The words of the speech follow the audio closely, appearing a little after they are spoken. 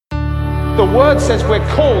The word says we're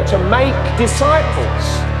called to make disciples.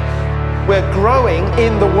 We're growing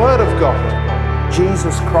in the word of God.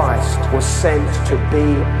 Jesus Christ was sent to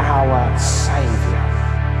be our Saviour.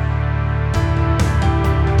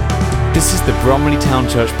 This is the Bromley Town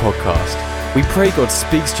Church podcast. We pray God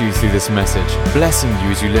speaks to you through this message, blessing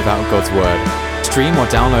you as you live out God's word. Stream or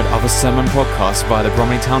download other sermon podcasts via the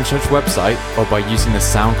Bromley Town Church website or by using the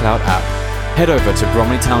SoundCloud app. Head over to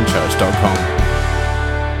bromleytownchurch.com.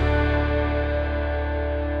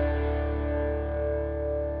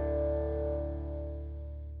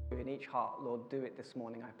 In each heart, Lord, do it this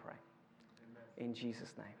morning, I pray. In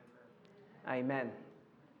Jesus' name. Amen.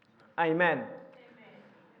 Amen.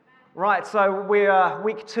 Right, so we're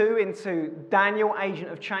week 2 into Daniel, Agent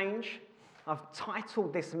of Change. I've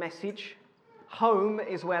titled this message, Home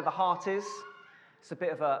is Where the Heart Is. It's a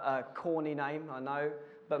bit of a corny name, I know,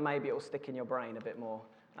 but maybe it'll stick in your brain a bit more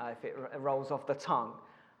if it rolls off the tongue.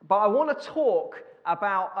 But I want to talk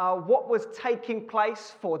about what was taking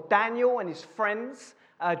place for Daniel and his friends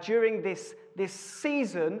during this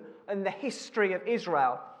season in the history of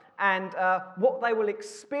Israel. And what they were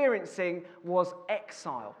experiencing was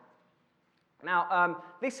exile. Now,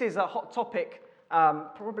 this is a hot topic,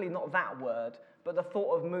 probably not that word, but the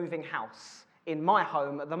thought of moving house in my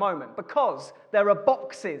home at the moment, because there are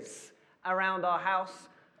boxes around our house,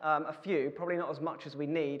 a few, probably not as much as we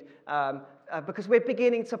need, because we're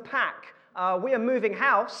beginning to pack. We are moving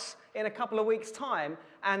house in a couple of weeks' time,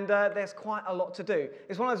 and there's quite a lot to do.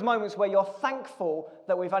 It's one of those moments where you're thankful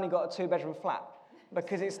that we've only got a 2-bedroom flat,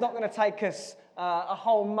 because it's not going to take us a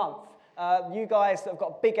whole month. You guys that have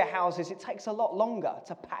got bigger houses, it takes a lot longer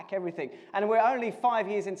to pack everything. And we're only 5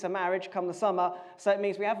 years into marriage come the summer, so it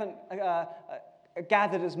means we haven't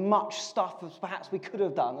gathered as much stuff as perhaps we could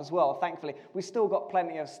have done as well, thankfully. We've still got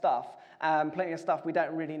plenty of stuff we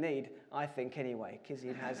don't really need, I think, anyway.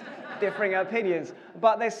 Kizzy has differing opinions.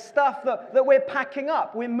 But there's stuff that we're packing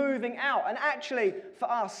up, we're moving out. And actually,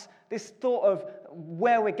 for us, this thought of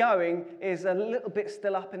where we're going is a little bit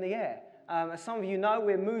still up in the air. As some of you know,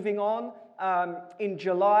 we're moving on in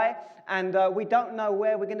July, and we don't know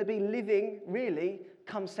where we're going to be living, really,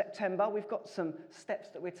 come September. We've got some steps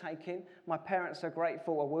that we're taking. My parents are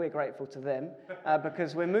grateful, or we're grateful to them,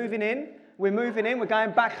 because we're moving in, we're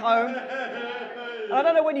going back home. And I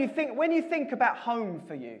don't know, when you think about home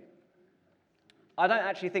for you, I don't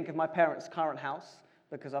actually think of my parents' current house,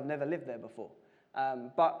 because I've never lived there before.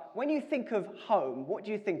 But when you think of home, what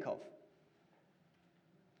do you think of?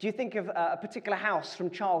 Do you think of a particular house from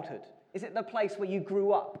childhood? Is it the place where you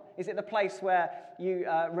grew up? Is it the place where you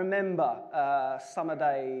remember summer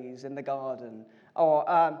days in the garden? Or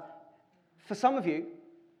for some of you,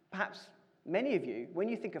 perhaps many of you, when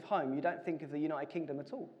you think of home, you don't think of the United Kingdom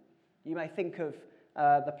at all. You may think of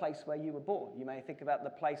the place where you were born. You may think about the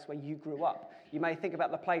place where you grew up. You may think about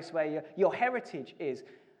the place where your heritage is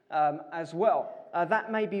as well.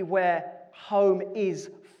 That may be where home is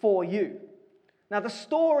for you. Now, the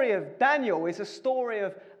story of Daniel is a story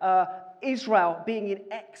of Israel being in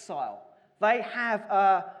exile. They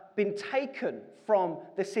have been taken from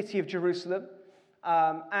the city of Jerusalem,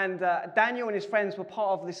 and Daniel and his friends were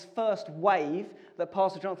part of this first wave that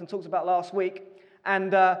Pastor Jonathan talked about last week.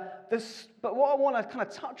 And but what I want to kind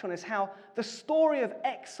of touch on is how the story of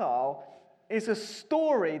exile is a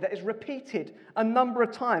story that is repeated a number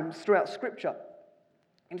of times throughout Scripture.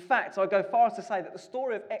 In fact, I go far as to say that the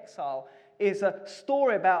story of exile is a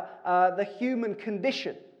story about the human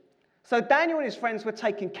condition. So Daniel and his friends were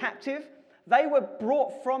taken captive. They were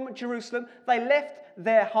brought from Jerusalem. They left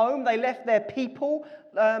their home. They left their people.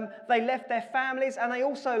 They left their families. And they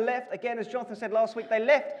also left, again, as Jonathan said last week, they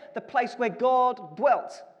left the place where God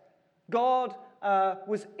dwelt. God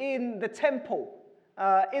was in the temple,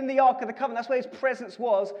 in the Ark of the Covenant. That's where his presence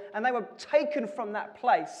was. And they were taken from that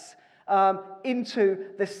place into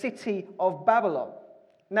the city of Babylon.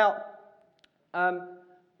 Now,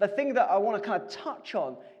 the thing that I want to kind of touch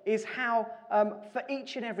on is how for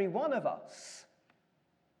each and every one of us,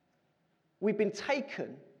 we've been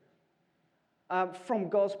taken from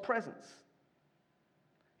God's presence.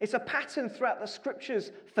 It's a pattern throughout the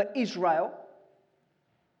Scriptures for Israel.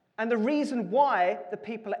 And the reason why the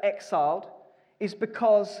people are exiled is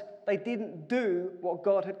because they didn't do what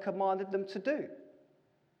God had commanded them to do.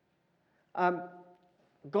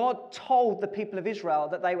 God told the people of Israel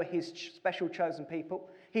that they were his special chosen people.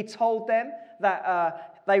 He told them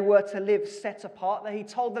that they were to live set apart. He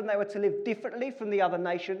told them they were to live differently from the other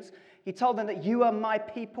nations. He told them that you are my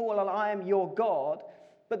people and I am your God.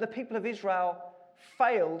 But the people of Israel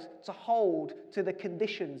failed to hold to the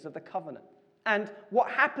conditions of the covenant. And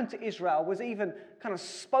what happened to Israel was even kind of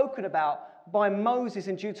spoken about by Moses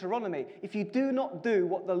in Deuteronomy, if you do not do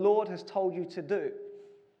what the Lord has told you to do,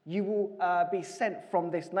 you will be sent from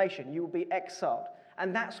this nation. You will be exiled.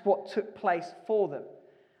 And that's what took place for them.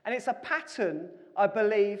 And it's a pattern, I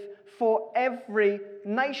believe, for every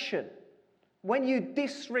nation. When you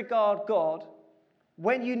disregard God,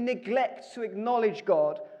 when you neglect to acknowledge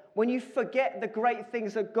God, when you forget the great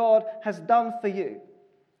things that God has done for you,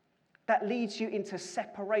 that leads you into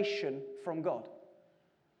separation from God.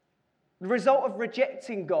 The result of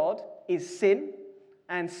rejecting God is sin,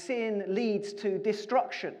 and sin leads to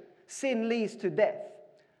destruction. Sin leads to death,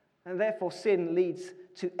 and therefore sin leads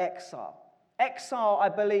to exile. Exile, I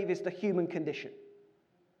believe, is the human condition.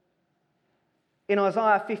 In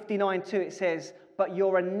Isaiah 59:2 it says, "But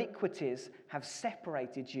your iniquities have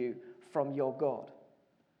separated you from your God."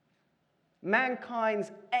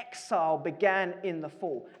 Mankind's exile began in the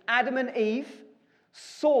fall. Adam and Eve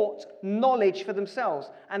sought knowledge for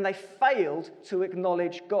themselves, and they failed to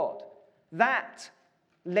acknowledge God. That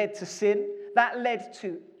led to sin. That led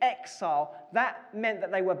to exile. That meant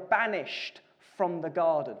that they were banished from the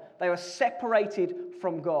garden. They were separated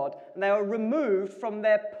from God, and they were removed from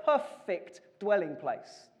their perfect dwelling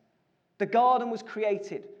place. The garden was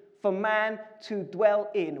created for man to dwell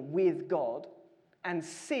in with God, and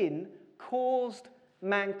sin caused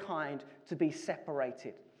mankind to be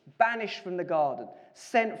separated, banished from the garden,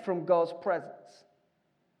 sent from God's presence.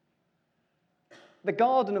 The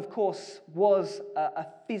garden, of course, was a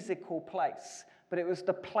physical place, but it was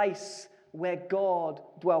the place where God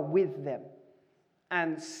dwelt with them.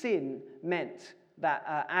 And sin meant that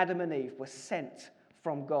Adam and Eve were sent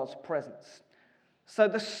from God's presence. So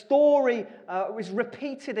the story was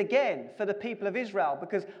repeated again for the people of Israel,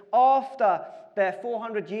 because after their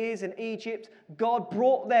 400 years in Egypt, God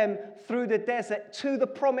brought them through the desert to the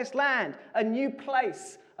promised land, a new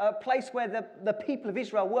place, a place where the people of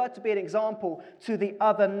Israel were to be an example to the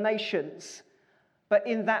other nations. But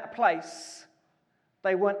in that place,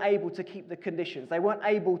 they weren't able to keep the conditions. They weren't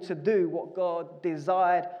able to do what God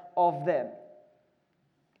desired of them.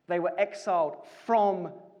 They were exiled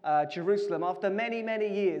from Jerusalem after many, many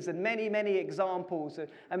years and many, many examples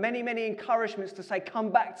and many, many encouragements to say, "Come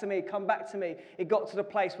back to me, come back to me." It got to the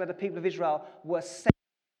place where the people of Israel were sent.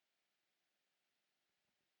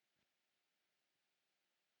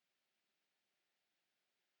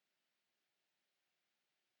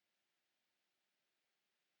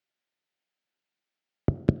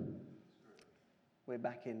 We're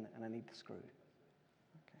back in, and I need the screw.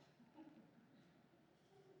 Okay.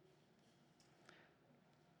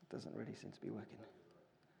 It doesn't really seem to be working.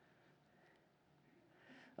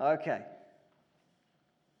 Okay.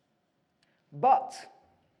 But,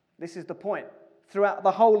 this is the point, throughout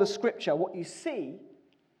the whole of Scripture, what you see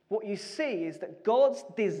is that God's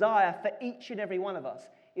desire for each and every one of us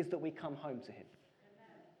is that we come home to Him.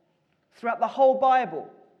 Throughout the whole Bible,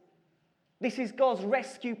 this is God's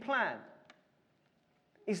rescue plan,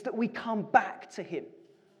 is that we come back to Him.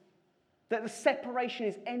 That the separation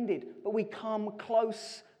is ended, but we come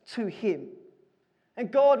close to Him.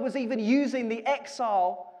 And God was even using the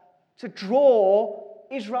exile to draw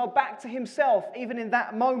Israel back to Himself, even in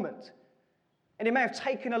that moment. And it may have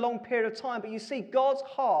taken a long period of time, but you see, God's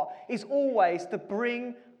heart is always to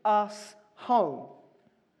bring us home.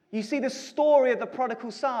 You see the story of the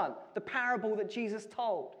prodigal son, the parable that Jesus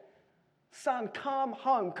told. Son, come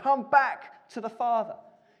home, come back to the Father.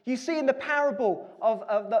 You see in the parable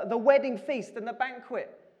of the wedding feast and the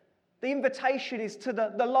banquet, the invitation is to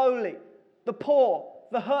the lowly, the poor,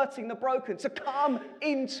 the hurting, the broken, to come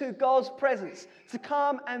into God's presence, to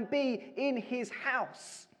come and be in His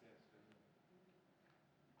house.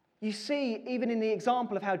 You see, even in the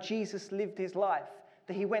example of how Jesus lived His life,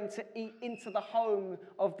 that He went to eat into the home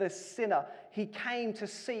of the sinner. He came to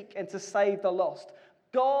seek and to save the lost.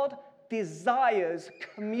 God desires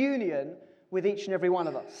communion with each and every one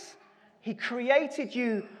of us. He created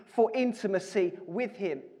you for intimacy with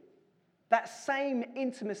Him. That same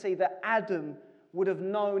intimacy that Adam would have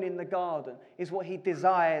known in the garden is what He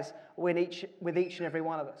desires with each and every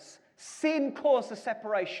one of us. Sin caused a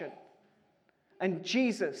separation, and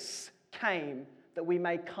Jesus came that we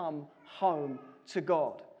may come home to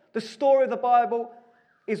God. The story of the Bible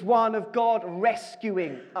is one of God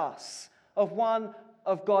rescuing us, of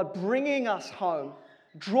God bringing us home,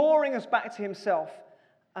 drawing us back to Himself,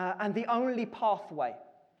 and the only pathway,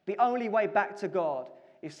 the only way back to God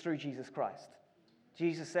is through Jesus Christ.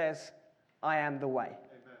 Jesus says, "I am the way."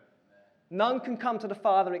 Amen. None can come to the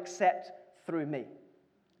Father except through me.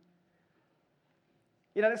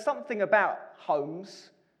 You know, there's something about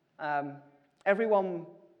homes. Everyone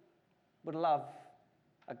would love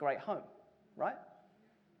a great home, right?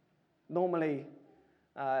 Normally,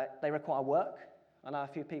 they require work. I know a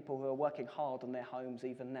few people who are working hard on their homes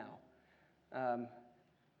even now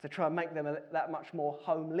to try and make them that much more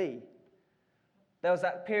homely. There was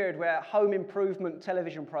that period where home improvement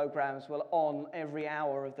television programs were on every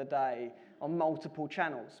hour of the day on multiple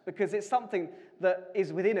channels, because it's something that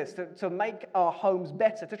is within us to make our homes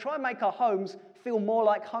better, to try and make our homes feel more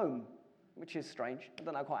like home, which is strange. I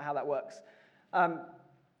don't know quite how that works.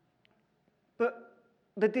 But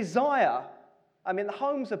the desire, the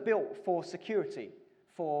homes are built for security,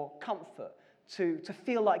 for comfort, to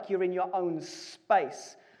feel like you're in your own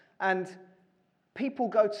space. And people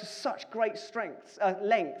go to such great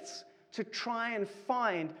lengths to try and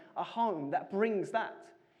find a home that brings that.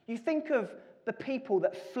 You think of the people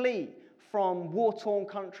that flee from war-torn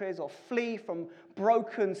countries or flee from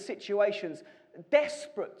broken situations,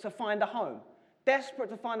 desperate to find a home, desperate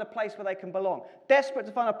to find a place where they can belong, desperate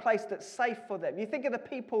to find a place that's safe for them. You think of the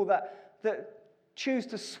people that choose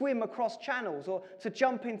to swim across channels or to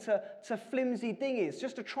jump into flimsy dinghies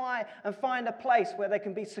just to try and find a place where they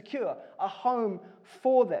can be secure, a home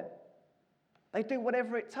for them. They do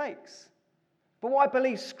whatever it takes. But what I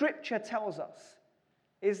believe Scripture tells us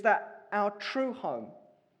is that our true home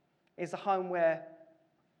is a home where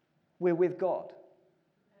we're with God.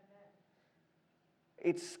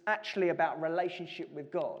 It's actually about relationship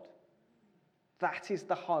with God. That is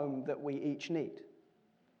the home that we each need.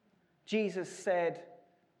 Jesus said,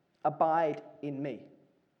 "Abide in me,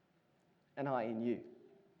 and I in you."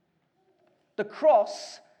 The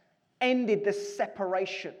cross ended the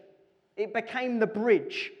separation. It became the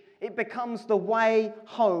bridge. It becomes the way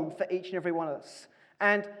home for each and every one of us.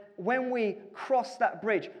 And when we cross that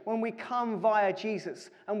bridge, when we come via Jesus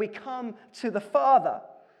and we come to the Father,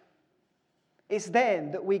 it's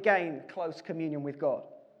then that we gain close communion with God.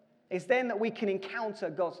 It's then that we can encounter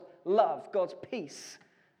God's love, God's peace,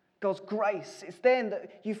 God's grace. It's then that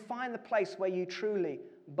you find the place where you truly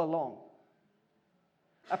belong.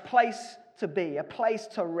 A place to be, a place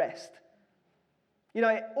to rest.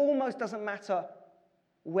 It almost doesn't matter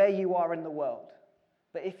where you are in the world,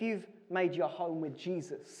 but if you've made your home with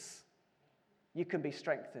Jesus, you can be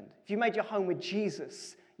strengthened. If you made your home with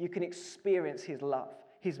Jesus, you can experience His love,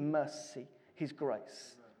 His mercy, His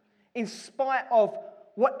grace. In spite of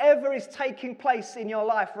whatever is taking place in your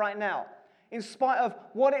life right now, in spite of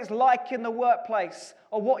what it's like in the workplace,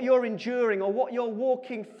 or what you're enduring, or what you're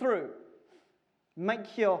walking through,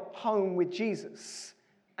 make your home with Jesus,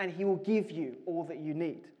 and He will give you all that you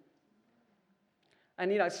need.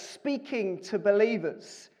 And, speaking to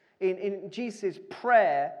believers in Jesus'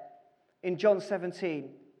 prayer in John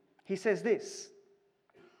 17, He says this: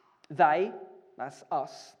 "They," that's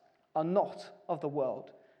us, "are not of the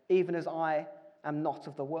world, even as I am not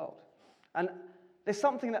of the world." And there's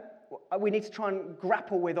something that we need to try and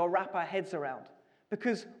grapple with or wrap our heads around.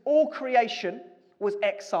 Because all creation was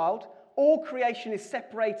exiled. All creation is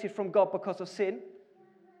separated from God because of sin.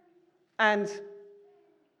 And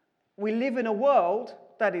we live in a world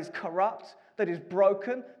that is corrupt, that is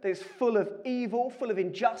broken, that is full of evil, full of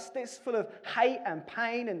injustice, full of hate and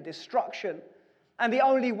pain and destruction. And the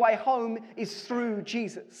only way home is through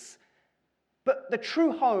Jesus. But the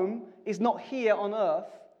true home is not here on earth.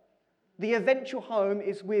 The eventual home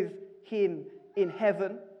is with Him in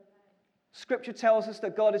heaven. Scripture tells us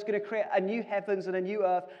that God is going to create a new heavens and a new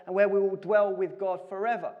earth, and where we will dwell with God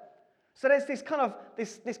forever. So there's this kind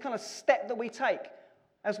of step that we take.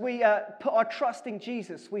 As we put our trust in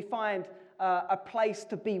Jesus, we find a place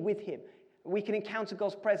to be with Him. We can encounter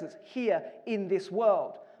God's presence here in this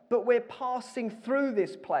world. But we're passing through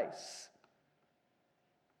this place.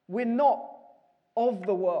 We're not of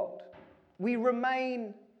the world. We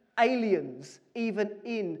remain aliens even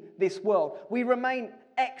in this world. We remain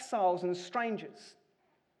exiles and strangers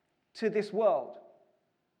to this world.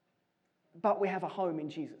 But we have a home in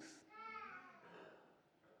Jesus.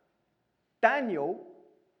 Daniel,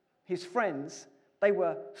 his friends, they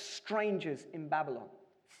were strangers in Babylon,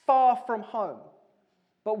 far from home.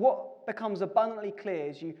 But what becomes abundantly clear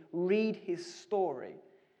as you read his story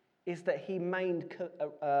is that he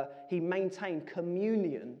maintained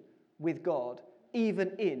communion with God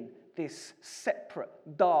even in this separate,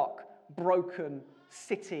 dark, broken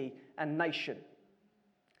city and nation.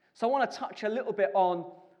 So I want to touch a little bit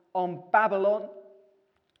on Babylon.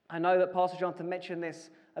 I know that Pastor Jonathan mentioned this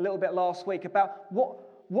a little bit last week about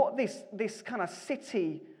what this kind of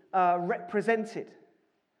city represented.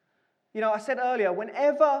 I said earlier,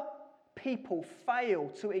 whenever people fail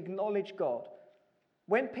to acknowledge God,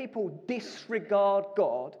 when people disregard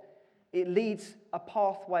God, it leads a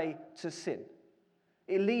pathway to sin.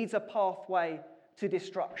 It leads a pathway to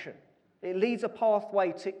destruction. It leads a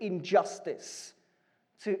pathway to injustice,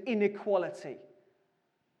 to inequality.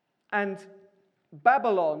 And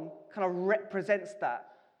Babylon kind of represents that,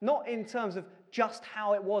 not in terms of just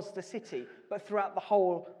how it was the city, but throughout the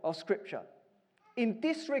whole of Scripture. In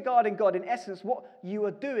disregarding God, in essence, what you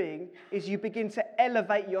are doing is you begin to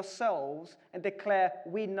elevate yourselves and declare,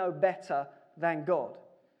 we know better than God.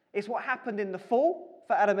 It's what happened in the fall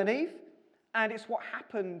for Adam and Eve, and it's what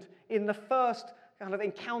happened in the first kind of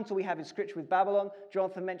encounter we have in Scripture with Babylon.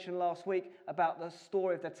 Jonathan mentioned last week about the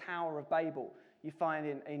story of the Tower of Babel. You find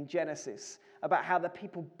in Genesis about how the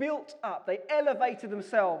people built up, they elevated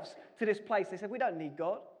themselves to this place. They said, we don't need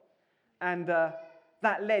God. And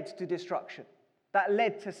that led to destruction. That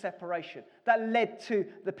led to separation. That led to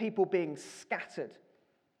the people being scattered.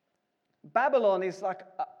 Babylon is like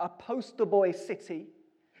a poster boy city.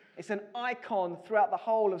 It's an icon throughout the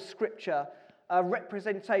whole of Scripture, a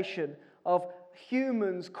representation of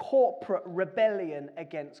humans' corporate rebellion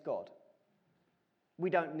against God. We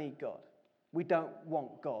don't need God. We don't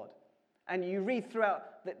want God. And you read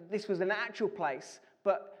throughout that this was an actual place,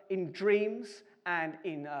 but in dreams and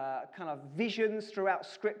in kind of visions throughout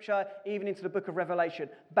Scripture, even into the book of Revelation,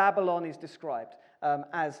 Babylon is described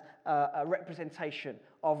as a representation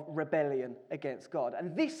of rebellion against God.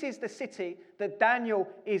 And this is the city that Daniel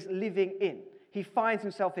is living in. He finds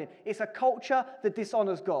himself in. It's a culture that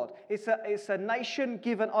dishonors God. It's a nation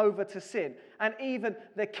given over to sin. And even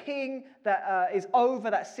the king that is over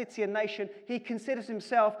that city and nation, he considers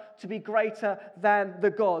himself to be greater than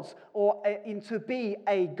the gods, or to be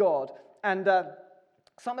a god. And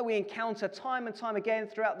something we encounter time and time again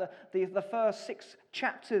throughout the first 6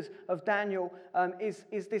 chapters of Daniel is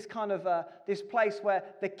this kind of this place where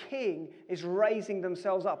the king is raising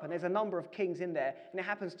themselves up, and there's a number of kings in there, and it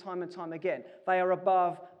happens time and time again.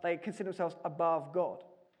 They consider themselves above God.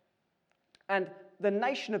 And the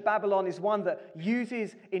nation of Babylon is one that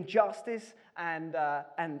uses injustice and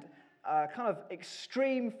kind of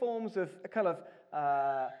extreme forms of kind of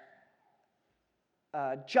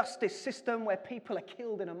justice system where people are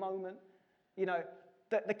killed in a moment. You know,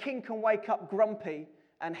 the king can wake up grumpy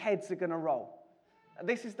and heads are going to roll.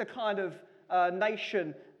 This is the kind of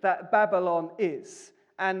nation that Babylon is.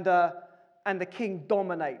 And the king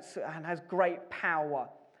dominates and has great power.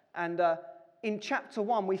 And in chapter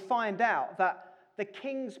 1, we find out that the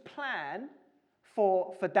king's plan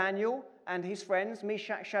for Daniel and his friends,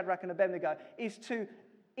 Meshach, Shadrach, and Abednego, is to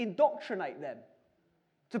indoctrinate them,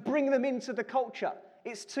 to bring them into the culture.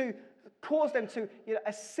 It's to cause them to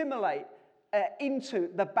assimilate into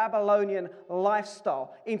the Babylonian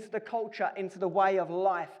lifestyle, into the culture, into the way of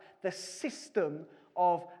life, the system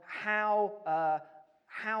of how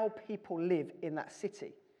people live in that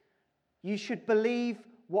city. You should believe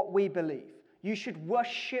what we believe. You should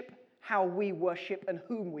worship how we worship and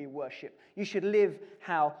whom we worship. You should live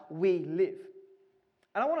how we live.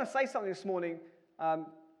 And I want to say something this morning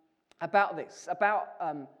about this, about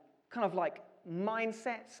kind of like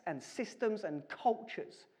mindsets and systems and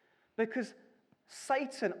cultures, because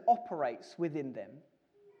Satan operates within them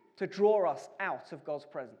to draw us out of God's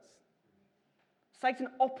presence. Satan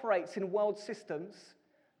operates in world systems,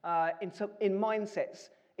 in mindsets,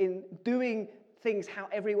 in doing things how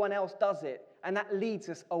everyone else does it, and that leads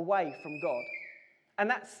us away from God. And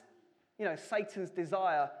that's, Satan's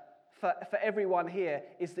desire for everyone here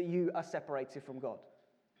is that you are separated from God,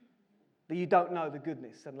 that you don't know the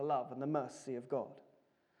goodness and the love and the mercy of God.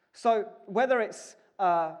 So whether it's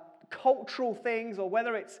cultural things, or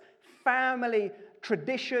whether it's family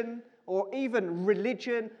tradition, or even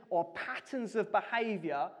religion, or patterns of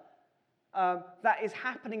behavior that is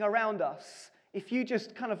happening around us, if you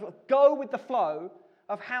just kind of go with the flow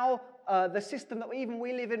of how the system that even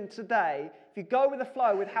we live in today, if you go with the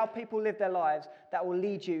flow with how people live their lives, that will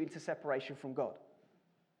lead you into separation from God.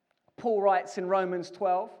 Paul writes in Romans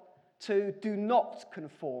 12:2, do not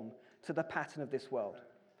conform to the pattern of this world,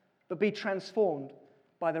 but be transformed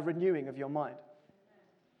by the renewing of your mind.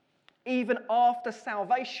 Even after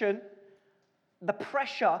salvation, the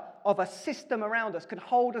pressure of a system around us can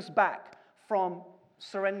hold us back from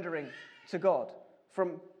surrendering to God,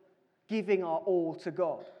 from giving our all to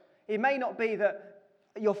God. It may not be that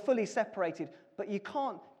you're fully separated, but you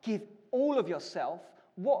can't give all of yourself.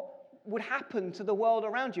 What would happen to the world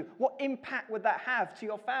around you? What impact would that have to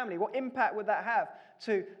your family? What impact would that have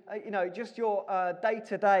to just your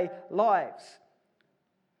day-to-day lives?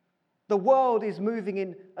 The world is moving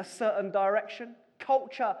in a certain direction.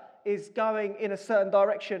 Culture is going in a certain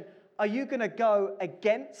direction. Are you going to go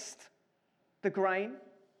against the grain?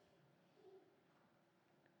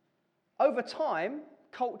 Over time,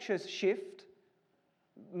 cultures shift,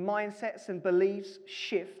 mindsets and beliefs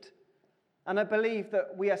shift, And I believe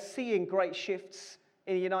that we are seeing great shifts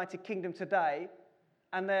in the United Kingdom today,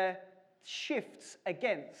 and they're shifts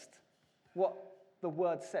against what the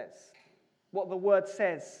Word says. What the Word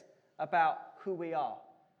says about who we are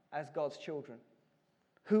as God's children.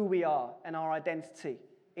 Who we are and our identity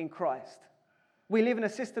in Christ. We live in a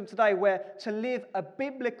system today where to live a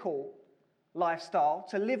biblical lifestyle,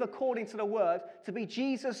 to live according to the Word, to be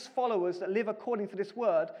Jesus followers that live according to this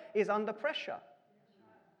Word is under pressure.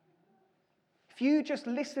 If you just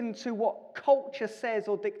listen to what culture says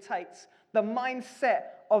or dictates, the mindset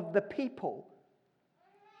of the people,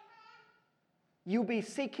 you'll be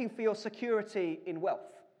seeking for your security in wealth.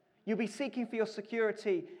 You'll be seeking for your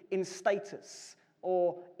security in status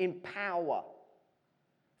or in power.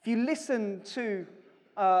 If you listen to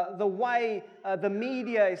the way the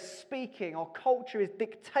media is speaking or culture is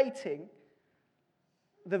dictating,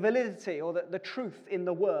 the validity or the truth in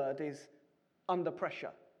the Word is under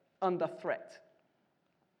pressure, under threat.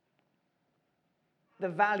 The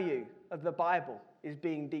value of the Bible is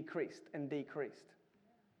being decreased and decreased.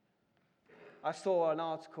 I saw an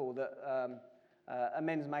article that a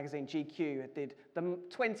men's magazine, GQ, did the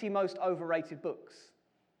 20 most overrated books,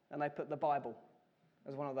 and they put the Bible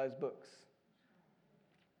as one of those books.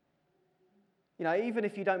 You know, even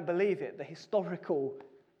if you don't believe it, the historical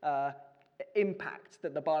impact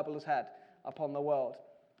that the Bible has had upon the world.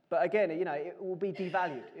 But again, you know, it will be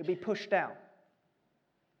devalued. It will be pushed down.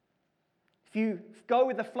 If you go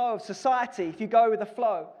with the flow of society, if you go with the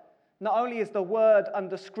flow, not only is the Word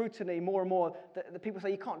under scrutiny more and more, the people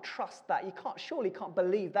say you can't trust that, you surely can't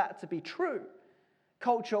believe that to be true.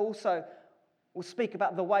 Culture also will speak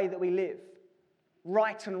about the way that we live,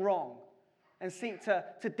 right and wrong, and seek to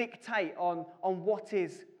dictate on what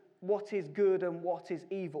is good and what is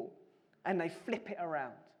evil, and they flip it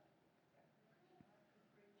around.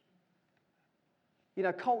 You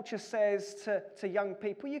know, culture says to young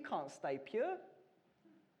people, you can't stay pure.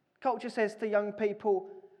 Culture says to young people,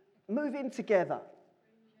 move in together.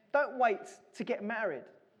 Don't wait to get married.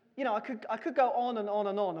 You know, I could go on and on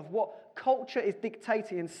and on of what culture is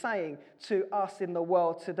dictating and saying to us in the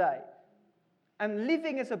world today. And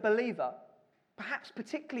living as a believer, perhaps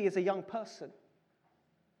particularly as a young person,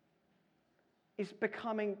 is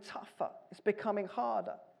becoming tougher. It's becoming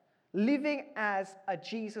harder. Living as a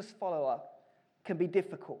Jesus follower can be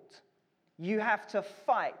difficult. You have to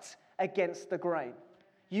fight against the grain.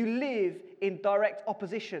 You live in direct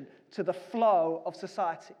opposition to the flow of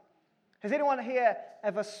society. Has anyone here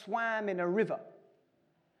ever swam in a river?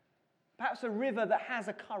 Perhaps a river that has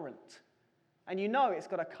a current, and you know it's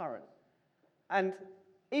got a current. And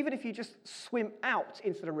even if you just swim out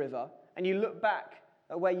into the river and you look back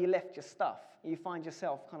at where you left your stuff, you find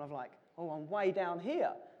yourself kind of like, oh, I'm way down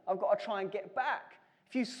here. I've got to try and get back.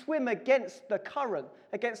 If you swim against the current,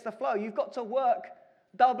 against the flow, you've got to work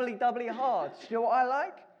doubly hard. Do you know what I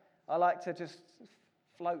like? I like to just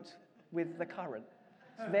float with the current.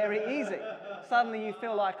 It's very easy. Suddenly you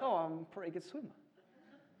feel like, oh, I'm a pretty good swimmer.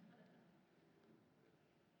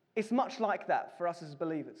 It's much like that for us as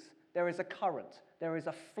believers. There is a current. There is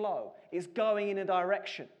a flow. It's going in a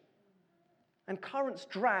direction. And currents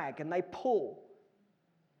drag and they pull.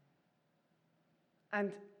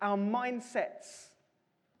 And our mindsets,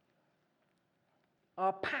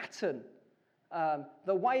 our pattern,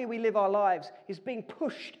 the way we live our lives is being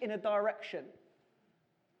pushed in a direction.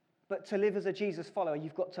 But to live as a Jesus follower,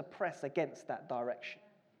 you've got to press against that direction.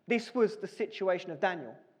 This was the situation of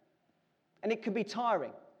Daniel. And it can be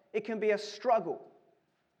tiring. It can be a struggle.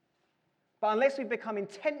 But unless we become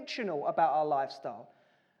intentional about our lifestyle,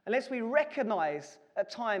 unless we recognize at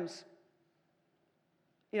times,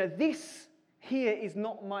 you know, this here is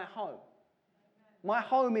not my home. My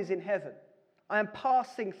home is in heaven. I am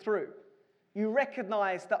passing through. You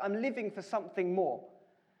recognize that I'm living for something more.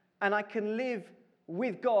 And I can live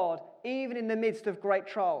with God even in the midst of great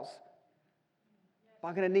trials. But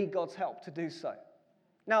I'm going to need God's help to do so.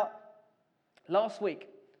 Now, last week,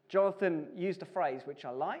 Jonathan used a phrase which I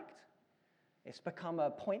liked. It's become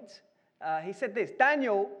a point. He said this,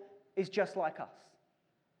 Daniel is just like us.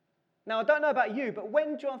 Now, I don't know about you, but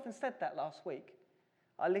when Jonathan said that last week,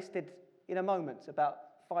 I listed in a moment about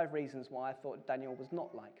 5 reasons why I thought Daniel was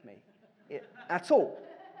not like me at all.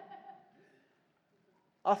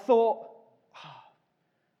 I thought,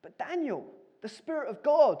 but Daniel, the Spirit of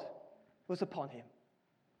God was upon him.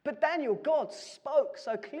 But Daniel, God spoke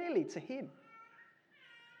so clearly to him.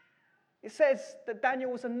 It says that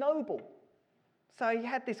Daniel was a noble. So he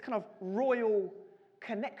had this kind of royal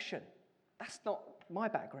connection. That's not my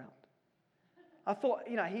background. I thought,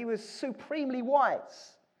 you know, he was supremely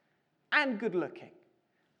wise and good looking.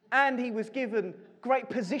 And he was given great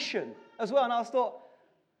position as well. And I thought,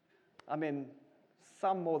 I mean,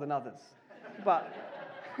 some more than others. But,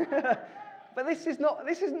 but this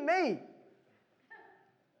isn't me.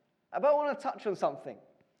 But I want to touch on something.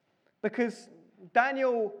 Because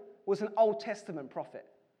Daniel was an Old Testament prophet.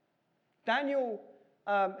 Daniel,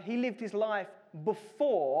 he lived his life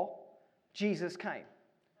before Jesus came.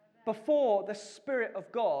 Before the Spirit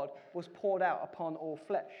of God was poured out upon all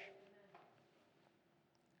flesh.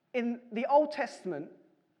 In the Old Testament,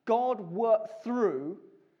 God worked through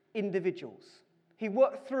individuals. He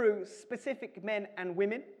worked through specific men and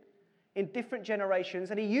women in different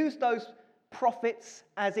generations, and he used those prophets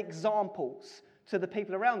as examples to the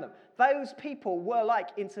people around them. Those people were like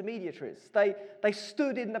intermediaries. They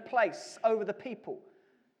stood in the place over the people.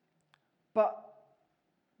 But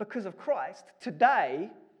because of Christ, today,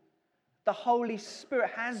 the Holy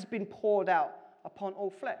Spirit has been poured out upon all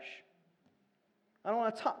flesh. And I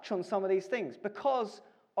want to touch on some of these things. Because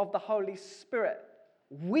of the Holy Spirit,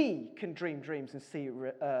 we can dream dreams and see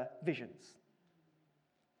visions.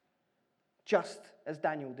 Just as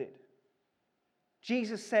Daniel did.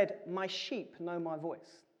 Jesus said, "My sheep know my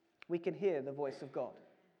voice." We can hear the voice of God.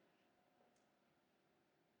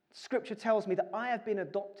 Scripture tells me that I have been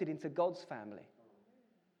adopted into God's family.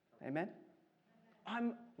 Amen?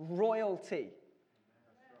 I'm royalty.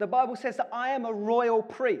 The Bible says that I am a royal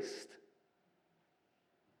priest.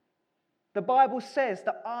 The Bible says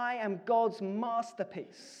that I am God's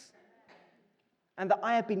masterpiece and that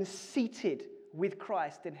I have been seated with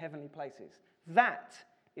Christ in heavenly places. That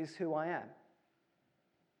is who I am.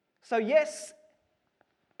 So yes,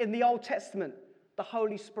 in the Old Testament, the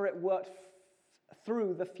Holy Spirit worked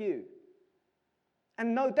through the few.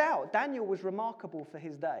 And no doubt, Daniel was remarkable for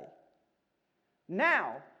his day.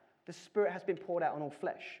 Now, the Spirit has been poured out on all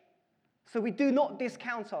flesh. So we do not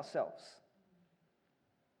discount ourselves.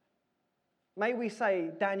 May we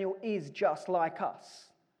say Daniel is just like us.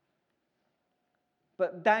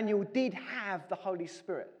 But Daniel did have the Holy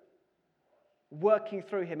Spirit working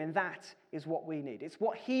through him, and that is what we need. It's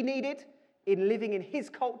what he needed in living in his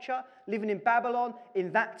culture, living in Babylon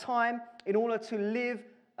in that time, in order to live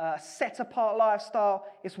a set-apart lifestyle.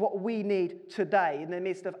 It's what we need today in the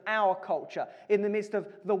midst of our culture, in the midst of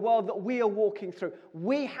the world that we are walking through.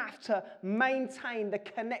 We have to maintain the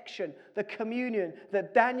connection, the communion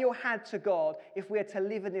that Daniel had to God if we are to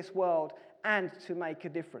live in this world and to make a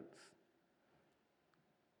difference.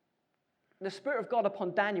 The Spirit of God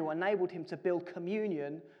upon Daniel enabled him to build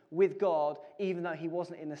communion with God even though he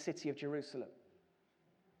wasn't in the city of Jerusalem.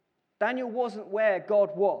 Daniel wasn't where God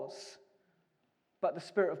was, but the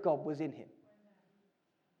Spirit of God was in him.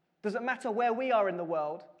 Doesn't matter where we are in the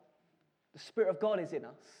world, the Spirit of God is in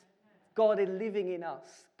us. God is living in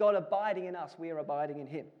us. God abiding in us. We are abiding in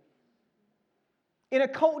him. In a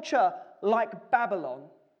culture like Babylon,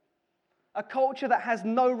 a culture that has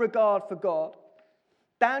no regard for God,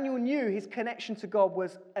 Daniel knew his connection to God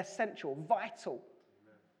was essential, vital.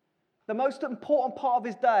 The most important part of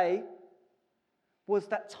his day was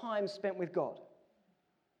that time spent with God.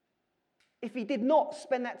 If he did not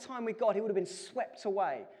spend that time with God, he would have been swept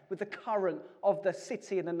away with the current of the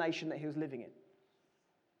city and the nation that he was living in.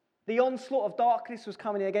 The onslaught of darkness was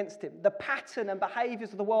coming against him. The pattern and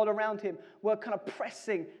behaviors of the world around him were kind of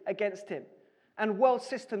pressing against him. And world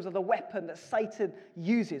systems are the weapon that Satan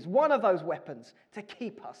uses, one of those weapons, to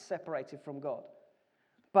keep us separated from God.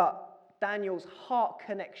 But Daniel's heart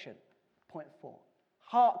connection, point 4,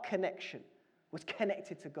 heart connection was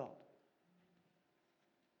connected to God.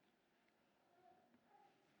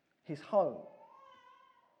 His home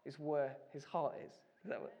is where his heart is.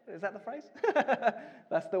 Is that the phrase?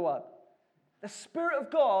 That's the one. The Spirit of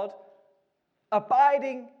God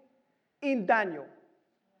abiding in Daniel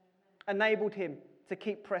enabled him to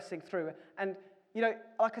keep pressing through. And, you know,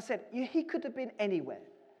 like I said, he could have been anywhere.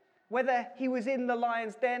 Whether he was in the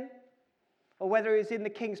lion's den or whether he was in the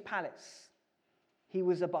king's palace, he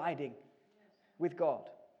was abiding with God.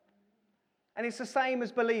 And it's the same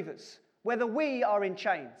as believers. Whether we are in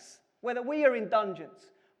chains, whether we are in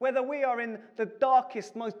dungeons, whether we are in the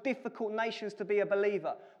darkest, most difficult nations to be a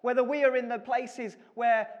believer, whether we are in the places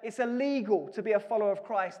where it's illegal to be a follower of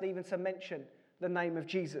Christ and even to mention the name of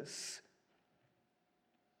Jesus.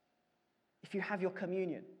 If you have your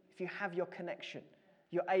communion, if you have your connection,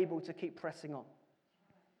 you're able to keep pressing on.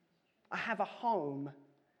 I have a home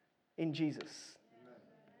in Jesus.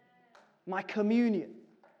 My communion,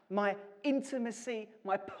 my intimacy,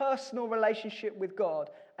 my personal relationship with God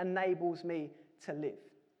enables me to live.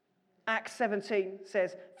 Acts 17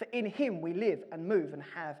 says, "For in him we live and move and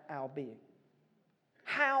have our being."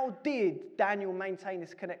 How did Daniel maintain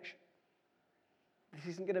this connection? This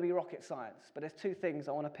isn't going to be rocket science, but there's two things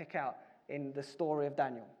I want to pick out in the story of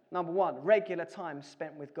Daniel. Number one, regular time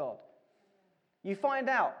spent with God. You find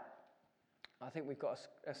out, I think we've got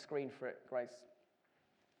a screen for it, Grace.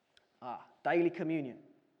 Daily communion.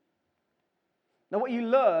 Now what you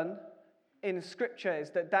learn in Scripture is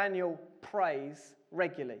that Daniel prays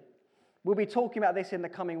regularly. We'll be talking about this in the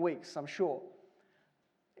coming weeks, I'm sure.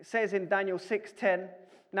 It says in Daniel 6:10,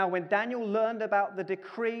 now when Daniel learned about the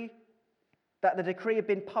decree, that the decree had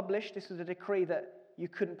been published, this was a decree that you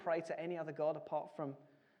couldn't pray to any other god apart from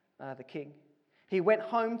the king. He went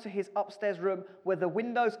home to his upstairs room where the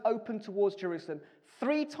windows opened towards Jerusalem.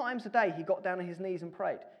 3 times a day he got down on his knees and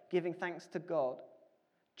prayed, giving thanks to God,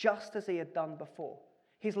 just as he had done before.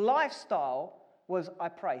 His lifestyle was, I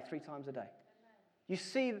pray 3 times a day. You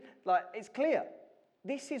see, like, it's clear.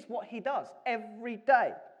 This is what he does every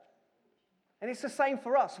day. And it's the same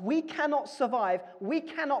for us. We cannot survive. We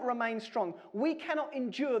cannot remain strong. We cannot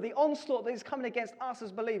endure the onslaught that is coming against us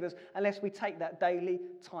as believers unless we take that daily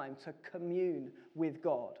time to commune with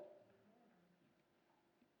God.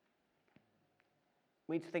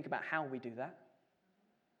 We need to think about how we do that.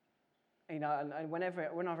 You know, and whenever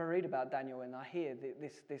I read about Daniel and I hear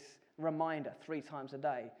this reminder 3 times a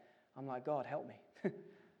day, I'm like, God, help me.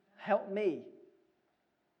 Help me.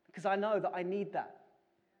 Because I know that I need that.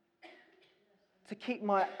 To keep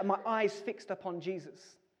my eyes fixed upon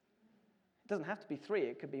Jesus. It doesn't have to be 3,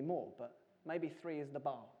 it could be more, but maybe 3 is the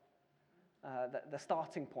bar, the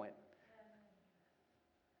starting point.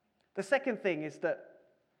 The second thing is that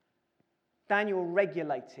Daniel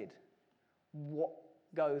regulated what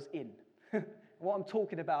goes in. What I'm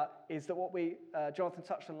talking about is that what Jonathan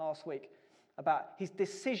touched on last week, about his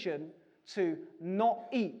decision to not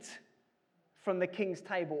eat from the king's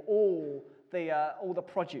table all the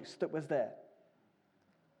produce that was there.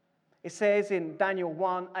 It says in Daniel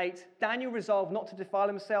 1:8, Daniel resolved not to defile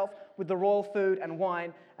himself with the royal food and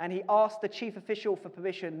wine, and he asked the chief official for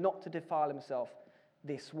permission not to defile himself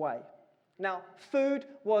this way. Now, food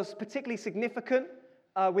was particularly significant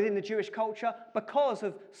within the Jewish culture because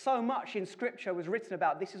of so much in Scripture was written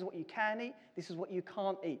about this is what you can eat, this is what you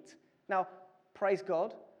can't eat. Now, praise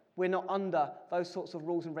God, we're not under those sorts of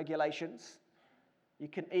rules and regulations. You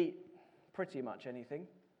can eat pretty much anything.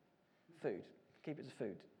 Food. Keep it to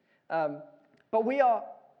food. But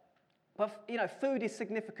food is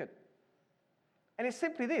significant. And it's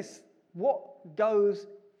simply this: what goes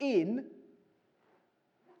in,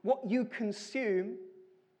 what you consume,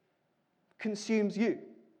 consumes you.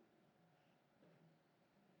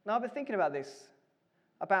 Now, I've been thinking about this,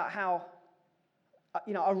 about how,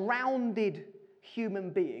 a rounded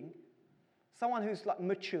human being, someone who's like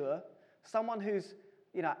mature, someone who's,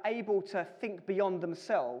 able to think beyond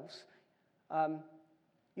themselves,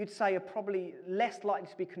 you'd say are probably less likely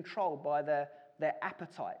to be controlled by their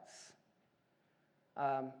appetites.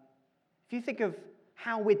 If you think of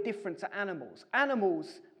how we're different to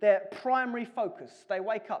animals, their primary focus, they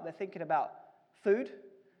wake up, they're thinking about food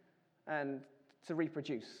and to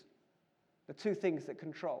reproduce. The 2 things that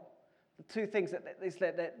control. The 2 things that is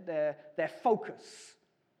their focus.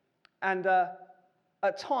 And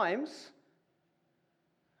at times,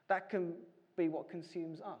 that can be what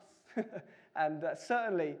consumes us. And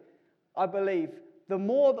certainly, I believe, the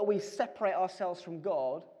more that we separate ourselves from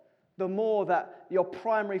God, the more that your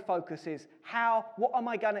primary focus is what am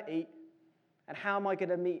I going to eat, and how am I going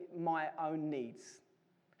to meet my own needs?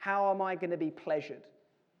 How am I going to be pleasured?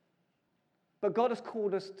 But God has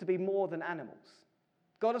called us to be more than animals.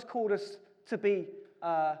 God has called us to be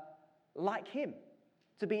like Him,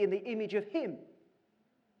 to be in the image of Him.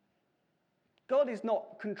 God is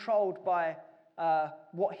not controlled by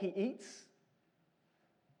what He eats.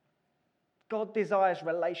 God desires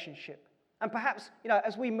relationship. And perhaps,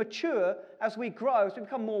 as we mature, as we grow, as we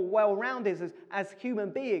become more well-rounded as human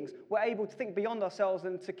beings, we're able to think beyond ourselves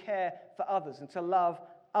and to care for others and to love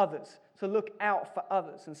others, to look out for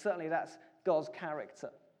others. And certainly that's God's character.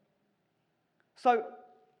 So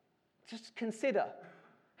just consider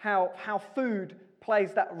how food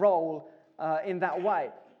plays that role in that way.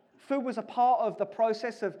 Food was a part of the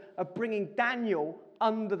process of bringing Daniel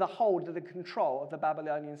under the hold of the control of the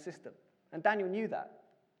Babylonian system. And Daniel knew that.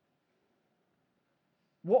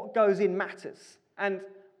 What goes in matters. And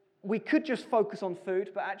we could just focus on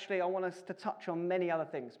food, but actually I want us to touch on many other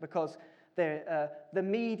things because the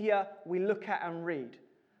media we look at and read,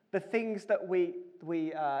 the things that we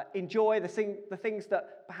enjoy, the things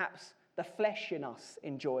that perhaps the flesh in us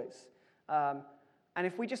enjoys. And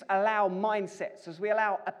if we just allow mindsets, as we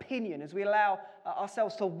allow opinion, as we allow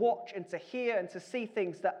ourselves to watch and to hear and to see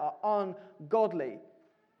things that are ungodly,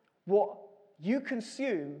 what you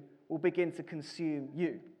consume will begin to consume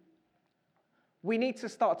you. we need to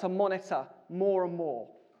start to monitor more and more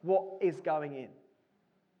what is going in.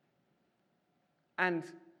 And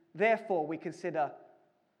therefore, we consider,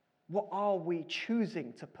 what are we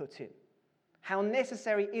choosing to put in? How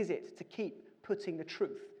necessary is it to keep putting the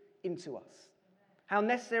truth into us? How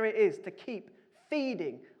necessary it is to keep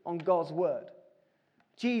feeding on God's word.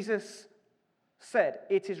 Jesus said,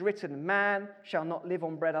 "It is written, man shall not live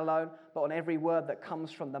on bread alone, but on every word that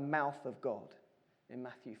comes from the mouth of God," in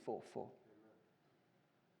Matthew 4:4.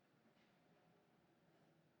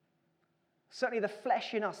 Certainly the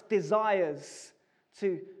flesh in us desires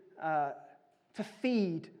to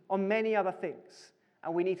feed on many other things,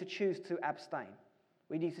 and we need to choose to abstain.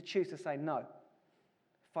 We need to choose to say, no.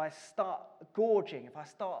 If I start gorging, if I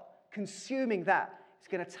start consuming that, it's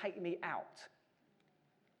going to take me out.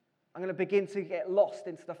 I'm going to begin to get lost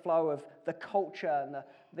into the flow of the culture and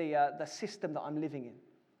the system that I'm living in.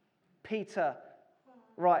 Peter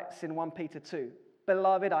writes in 1 Peter 2,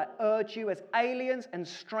 "Beloved, I urge you as aliens and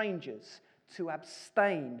strangers to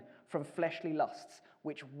abstain from fleshly lusts,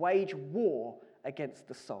 which wage war against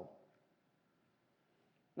the soul."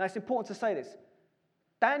 Now, it's important to say this.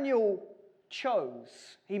 Daniel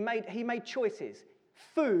chose, he made choices.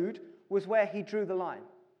 Food was where he drew the line.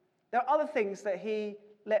 There are other things that he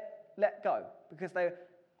let go because they're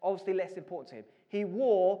obviously less important to him. He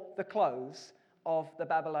wore the clothes of the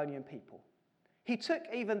Babylonian people. He took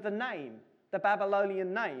even the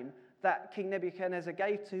Babylonian name that King Nebuchadnezzar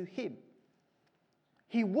gave to him.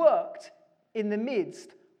 He worked in the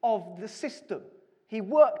midst of the system. He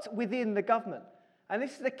worked within the government. And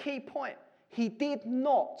this is the key point. He did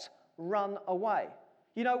not run away.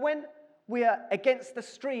 You know, when we are against the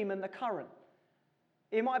stream and the current,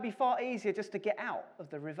 it might be far easier just to get out of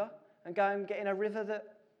the river and go and get in a river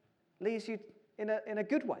that leads you in a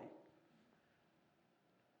good way.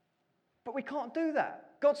 But we can't do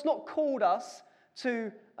that. God's not called us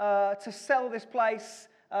to sell this place,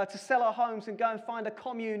 to sell our homes and go and find a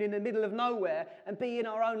commune in the middle of nowhere and be in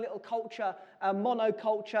our own little culture,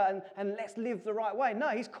 monoculture, and let's live the right way. No,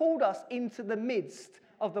 he's called us into the midst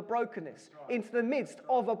of the brokenness, into the midst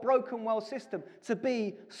of a broken world system, to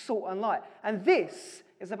be salt and light. And this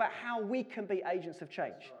is about how we can be agents of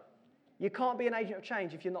change. You can't be an agent of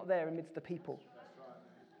change if you're not there amidst the people.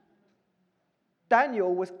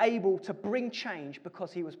 Daniel was able to bring change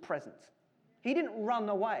because he was present. He didn't run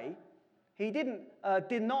away. He didn't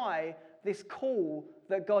deny this call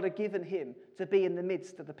that God had given him to be in the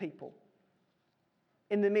midst of the people,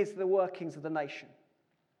 in the midst of the workings of the nation.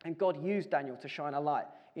 And God used Daniel to shine a light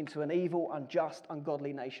into an evil, unjust,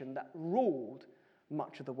 ungodly nation that ruled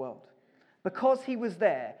much of the world. Because he was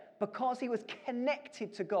there, because he was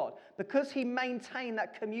connected to God, because he maintained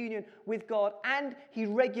that communion with God and he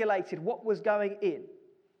regulated what was going in,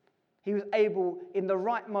 he was able, in the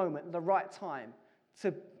right moment, the right time,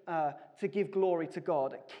 to give glory to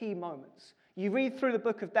God at key moments. You read through the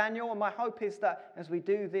book of Daniel, and my hope is that as we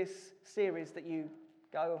do this series, that you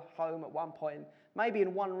go home at one point, maybe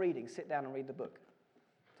in one reading, sit down and read the book.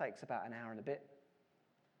 It takes about an hour and a bit.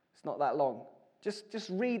 It's not that long. Just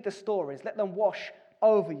read the stories. Let them wash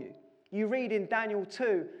over you. You read in Daniel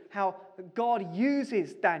 2 how God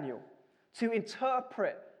uses Daniel to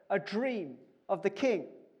interpret a dream of the king.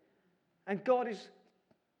 And God is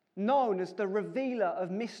known as the revealer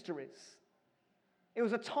of mysteries. It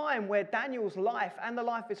was a time where Daniel's life and the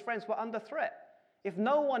life of his friends were under threat. If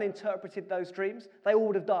no one interpreted those dreams, they all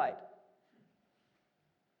would have died.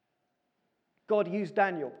 God used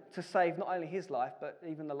Daniel to save not only his life, but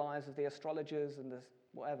even the lives of the astrologers and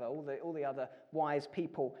all the other wise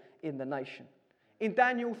people in the nation. In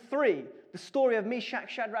Daniel 3, the story of Meshach,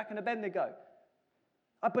 Shadrach, and Abednego,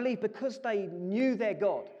 I believe because they knew their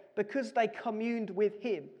God, because they communed with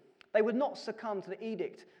him, they would not succumb to the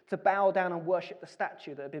edict to bow down and worship the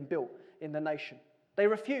statue that had been built in the nation. They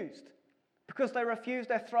refused. Because they refused,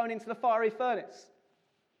 they're thrown into the fiery furnace.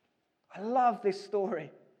 I love this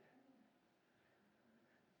story.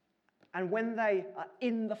 And when they are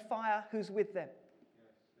in the fire, who's with them?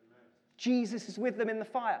 Jesus is with them in the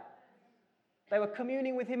fire. They were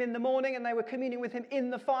communing with him in the morning and they were communing with him in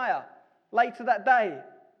the fire. Later that day,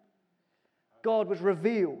 God was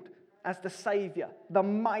revealed as the Savior, the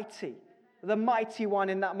mighty one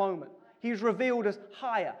in that moment. He was revealed as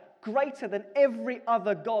higher, greater than every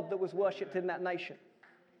other god that was worshipped in that nation.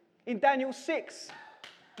 In Daniel 6,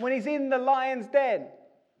 when he's in the lion's den,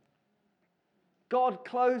 God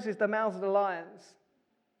closes the mouths of the lions.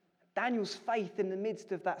 Daniel's faith in the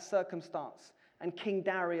midst of that circumstance. And King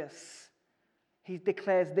Darius, he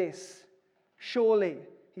declares this: "Surely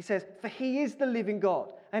He says, "For he is the living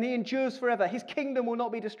God, and he endures forever. His kingdom will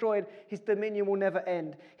not be destroyed. His dominion will never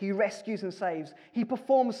end. He rescues and saves. He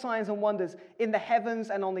performs signs and wonders in the heavens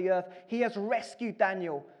and on the earth. He has rescued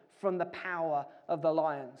Daniel from the power of the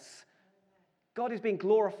lions." God is being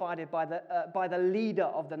glorified by the leader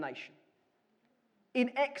of the nation.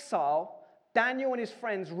 In exile, Daniel and his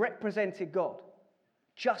friends represented God,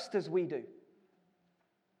 just as we do.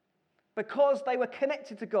 Because they were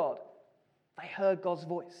connected to God, they heard God's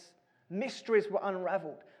voice. Mysteries were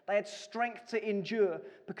unraveled. They had strength to endure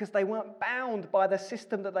because they weren't bound by the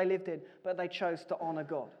system that they lived in, but they chose to honor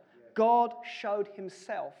God. God showed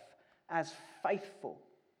himself as faithful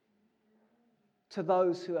to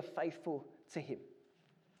those who are faithful to him.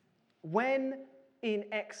 When in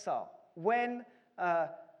exile, when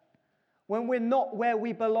we're not where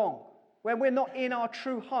we belong, when we're not in our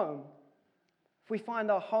true home, if we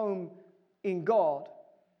find our home in God,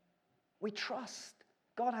 we trust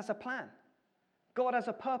God has a plan. God has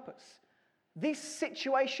a purpose. This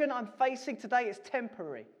situation I'm facing today is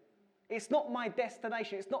temporary. It's not my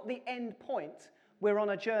destination. It's not the end point. We're on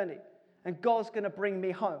a journey, and God's going to bring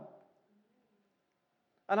me home.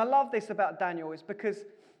 And I love this about Daniel is because,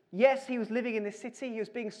 yes, he was living in this city. He was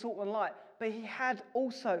being salt and light, but he had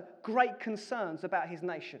also great concerns about his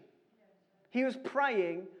nation. He was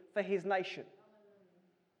praying for his nation.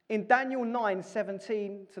 In Daniel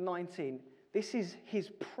 9:17 to 19, this is his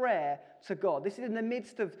prayer to God. This is in the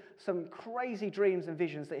midst of some crazy dreams and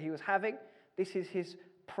visions that he was having. This is his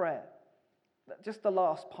prayer. Just the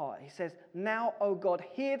last part. He says, "Now, O God,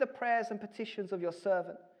 hear the prayers and petitions of your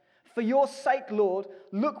servant. For your sake, Lord,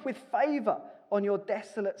 look with favor on your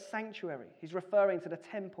desolate sanctuary." He's referring to the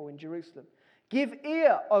temple in Jerusalem. "Give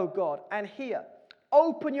ear, O God, and hear.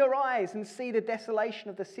 Open your eyes and see the desolation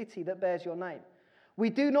of the city that bears your name. We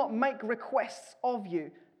do not make requests of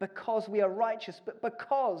you because we are righteous, but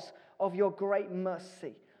because of your great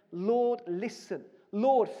mercy. Lord, listen.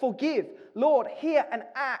 Lord, forgive. Lord, hear and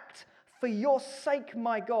act. For your sake,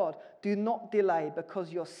 my God, do not delay,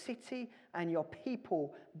 because your city and your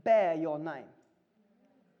people bear your name."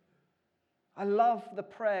 I love the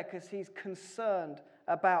prayer because he's concerned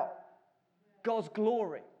about God's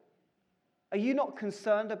glory. Are you not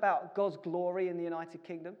concerned about God's glory in the United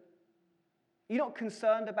Kingdom? Are you not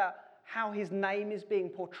concerned about how his name is being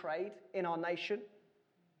portrayed in our nation?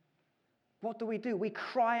 What do? We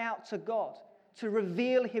cry out to God to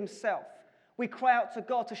reveal himself. We cry out to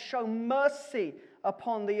God to show mercy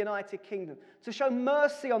upon the United Kingdom, to show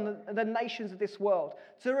mercy on the nations of this world,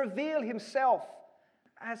 to reveal himself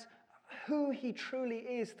as who he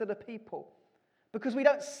truly is to the people. Because we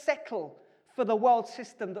don't settle for the world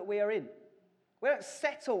system that we are in. We don't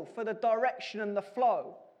settle for the direction and the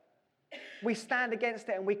flow. We stand against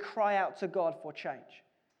it and we cry out to God for change.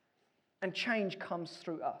 And change comes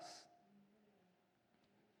through us.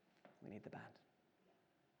 We need the band.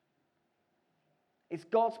 It's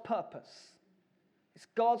God's purpose. It's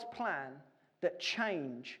God's plan that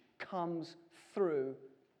change comes through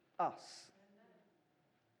us.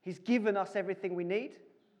 He's given us everything we need.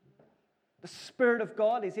 The Spirit of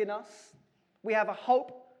God is in us. We have a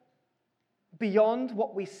hope beyond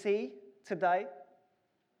what we see today.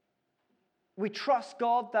 We trust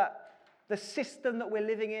God that the system that we're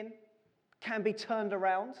living in can be turned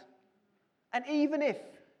around. And even if,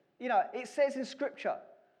 it says in Scripture,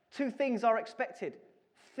 two things are expected.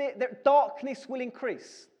 That darkness will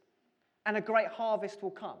increase and a great harvest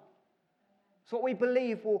will come. So what we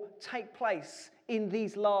believe will take place in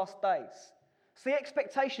these last days. So the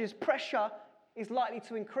expectation is pressure is likely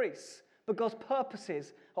to increase, but God's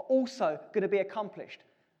purposes are also going to be accomplished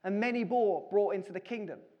and many more brought into the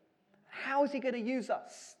kingdom. How is he going to use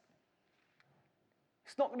us?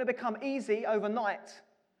 It's not going to become easy overnight,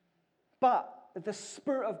 but the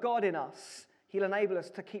Spirit of God in us, he'll enable us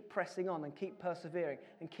to keep pressing on and keep persevering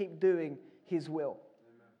and keep doing his will.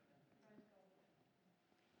 Amen.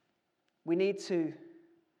 We need to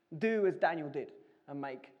do as Daniel did and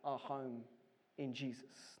make our home in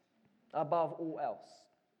Jesus above all else.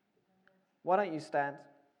 Why don't you stand?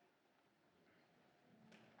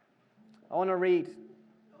 I want to read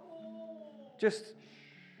just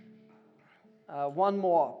one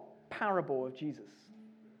more parable of Jesus.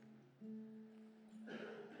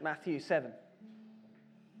 Matthew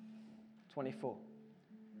 7:24.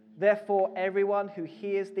 Therefore, everyone who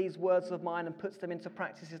hears these words of mine and puts them into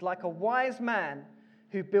practice is like a wise man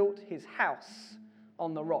who built his house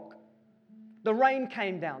on the rock. The rain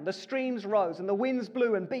came down, the streams rose, and the winds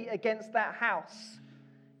blew and beat against that house.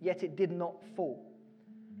 Yet it did not fall,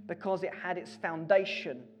 because it had its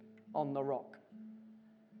foundation on the rock.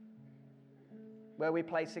 Where are we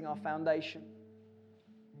placing our foundation?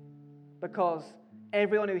 because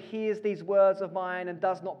everyone who hears these words of mine and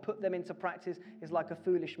does not put them into practice is like a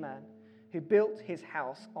foolish man who built his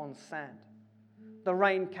house on sand. The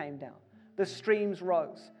rain came down, the streams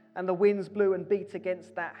rose, and the winds blew and beat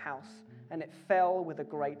against that house, and it fell with a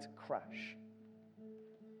great crash.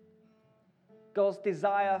 God's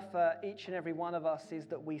desire for each and every one of us is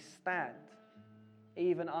that we stand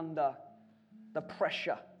even under the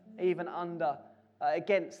pressure, even under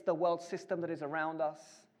against the world system that is around us.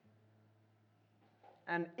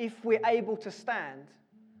 And if we're able to stand,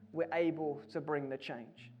 we're able to bring the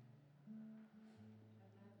change.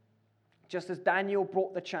 Just as Daniel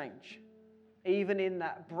brought the change, even in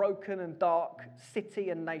that broken and dark city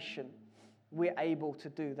and nation, we're able to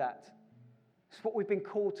do that. It's what we've been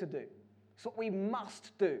called to do. It's what we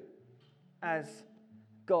must do as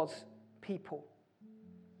God's people.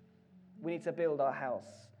 We need to build our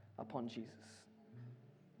house upon Jesus.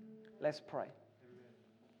 Let's pray.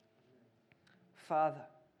 Father,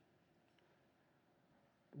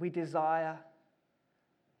 we desire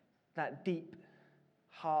that deep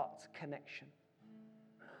heart connection.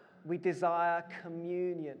 We desire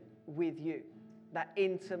communion with you, that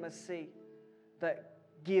intimacy that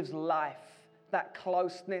gives life, that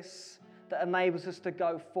closeness that enables us to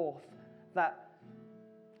go forth, that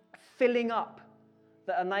filling up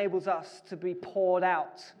that enables us to be poured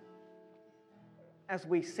out as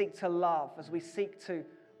we seek to love, as we seek to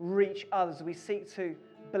reach others, as we seek to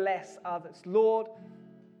bless others. Lord,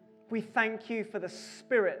 we thank you for the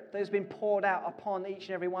Spirit that has been poured out upon each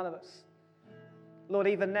and every one of us. Lord,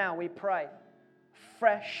 even now we pray,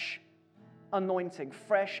 fresh anointing,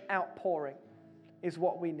 fresh outpouring is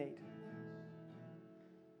what we need.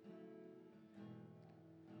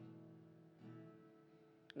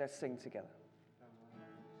 Let's sing together.